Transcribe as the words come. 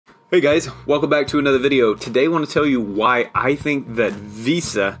Hey guys, welcome back to another video. Today I want to tell you why I think that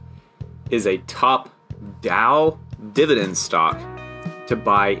Visa is a top Dow dividend stock to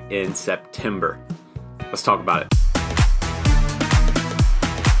buy in September. Let's talk about it.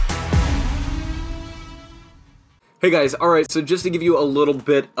 Hey guys, alright, so just to give you a little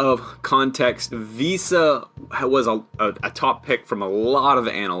bit of context, Visa was a top pick from a lot of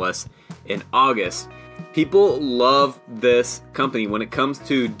analysts in August. People love this company. When it comes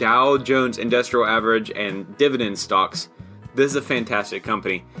to Dow Jones Industrial Average and dividend stocks, this is a fantastic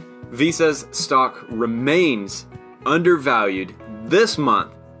company. Visa's stock remains undervalued this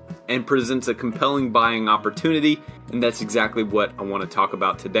month and presents a compelling buying opportunity, and that's exactly what I want to talk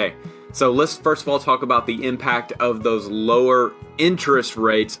about today. So let's first of all talk about the impact of those lower interest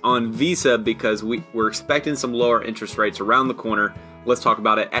rates on Visa, because we're expecting some lower interest rates around the corner. Let's talk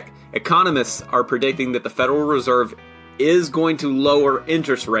about it. Economists are predicting that the Federal Reserve is going to lower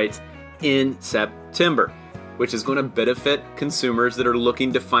interest rates in September, which is going to benefit consumers that are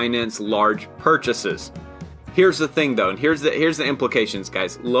looking to finance large purchases. Here's the thing though, and here's the implications,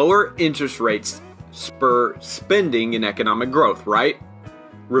 guys. Lower interest rates spur spending and economic growth, right?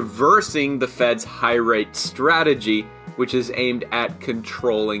 Reversing the Fed's high rate strategy, which is aimed at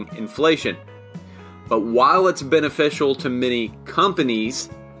controlling inflation. But while it's beneficial to many companies,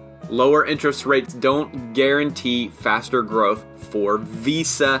 lower interest rates don't guarantee faster growth for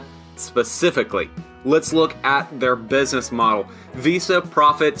Visa specifically. Let's look at their business model. Visa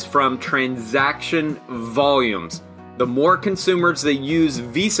profits from transaction volumes. The more consumers that use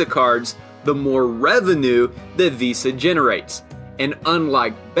Visa cards, the more revenue that Visa generates. And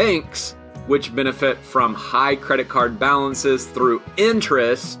unlike banks, which benefit from high credit card balances through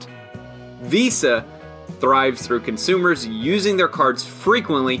interest, Visa thrives through consumers using their cards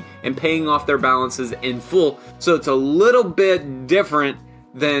frequently and paying off their balances in full. So it's a little bit different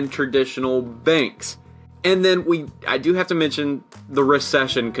than traditional banks. And then I do have to mention the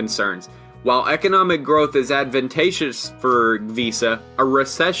recession concerns. While economic growth is advantageous for Visa, a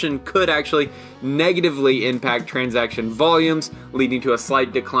recession could actually negatively impact transaction volumes, leading to a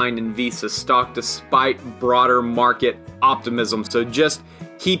slight decline in Visa stock despite broader market optimism. So just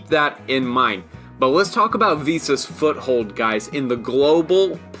keep that in mind. But let's talk about Visa's foothold, guys, in the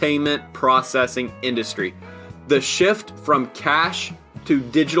global payment processing industry. The shift from cash to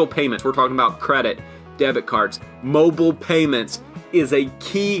digital payments, we're talking about credit, debit cards, mobile payments, is a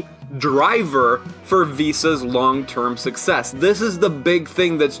key driver for Visa's long-term success. This is the big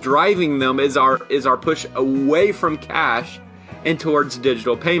thing that's driving them, is our push away from cash and towards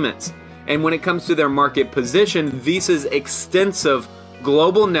digital payments. And when it comes to their market position, Visa's extensive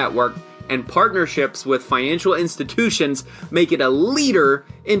global network and partnerships with financial institutions make it a leader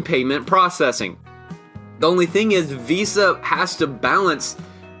in payment processing. The only thing is, Visa has to balance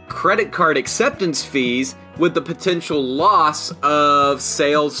credit card acceptance fees with the potential loss of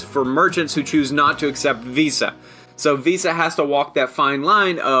sales for merchants who choose not to accept Visa. So Visa has to walk that fine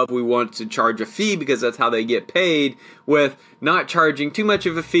line of, we want to charge a fee because that's how they get paid, with not charging too much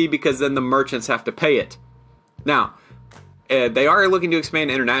of a fee because then the merchants have to pay it. Now, they are looking to expand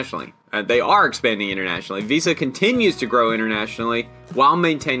internationally. They are expanding internationally. Visa continues to grow internationally while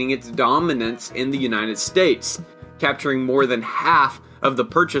maintaining its dominance in the United States, capturing more than half of the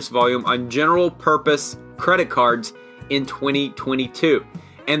purchase volume on general purpose credit cards in 2022.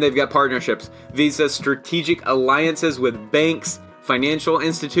 And they've got partnerships. Visa's strategic alliances with banks, financial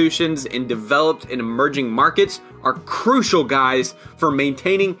institutions, and developed and emerging markets are crucial, guys, for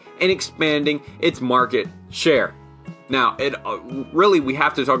maintaining and expanding its market share. Now, really, we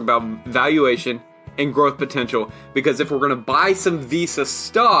have to talk about valuation and growth potential, because if we're going to buy some Visa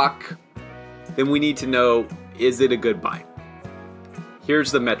stock, then we need to know, is it a good buy?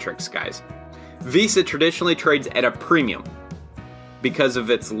 Here's the metrics, guys. Visa traditionally trades at a premium because of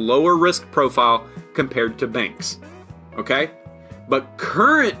its lower risk profile compared to banks, okay? But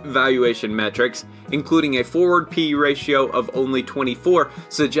current valuation metrics, including a forward PE ratio of only 24,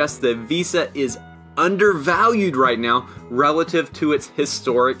 suggests that Visa is undervalued right now relative to its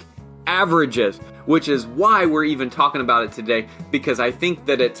historic averages, which is why we're even talking about it today, because I think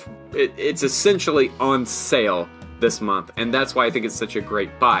that it's essentially on sale this month, and that's why I think it's such a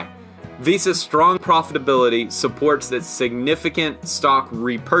great buy. Visa's strong profitability supports its significant stock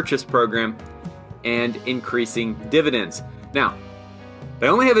repurchase program and increasing dividends. Now, they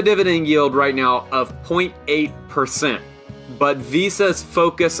only have a dividend yield right now of 0.8%. But Visa's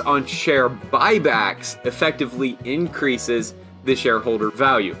focus on share buybacks effectively increases the shareholder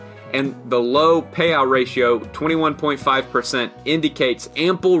value. And the low payout ratio, 21.5%, indicates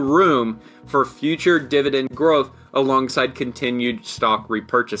ample room for future dividend growth alongside continued stock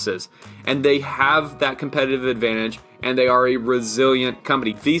repurchases. And they have that competitive advantage, and they are a resilient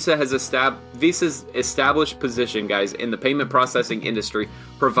company. Visa's established position, guys, in the payment processing industry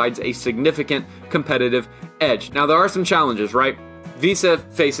provides a significant competitive edge. Now, there are some challenges, right? Visa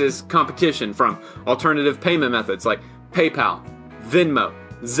faces competition from alternative payment methods like PayPal, Venmo,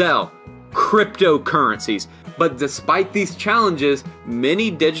 Zelle, cryptocurrencies. But despite these challenges, many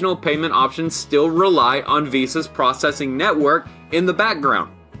digital payment options still rely on Visa's processing network in the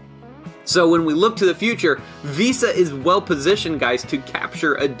background. So when we look to the future, Visa is well positioned, guys, to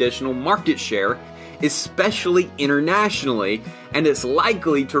capture additional market share, especially internationally, and it's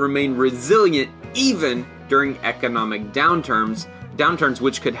likely to remain resilient even during economic downturns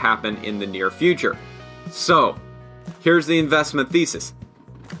which could happen in the near future. So, here's the investment thesis.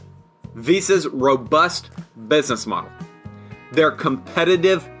 Visa's robust business model, their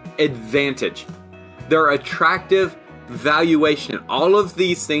competitive advantage, their attractive valuation, all of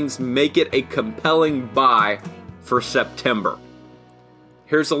these things make it a compelling buy for September.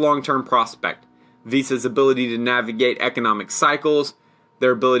 Here's the long-term prospect. Visa's ability to navigate economic cycles,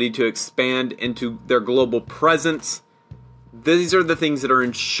 their ability to expand into their global presence. These are the things that are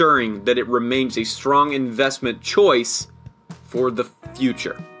ensuring that it remains a strong investment choice for the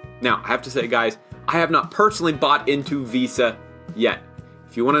future. Now, I have to say, guys, I have not personally bought into Visa yet.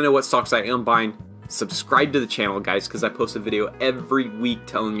 If you want to know what stocks I am buying, subscribe to the channel, guys, because I post a video every week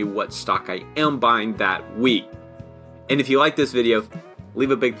telling you what stock I am buying that week. And if you like this video,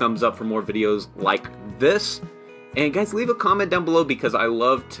 leave a big thumbs up for more videos like this. And guys, leave a comment down below because I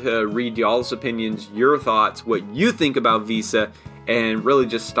love to read y'all's opinions, your thoughts, what you think about Visa, and really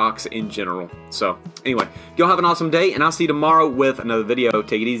just stocks in general. So anyway, y'all have an awesome day, and I'll see you tomorrow with another video.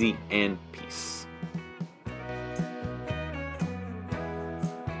 Take it easy, and peace.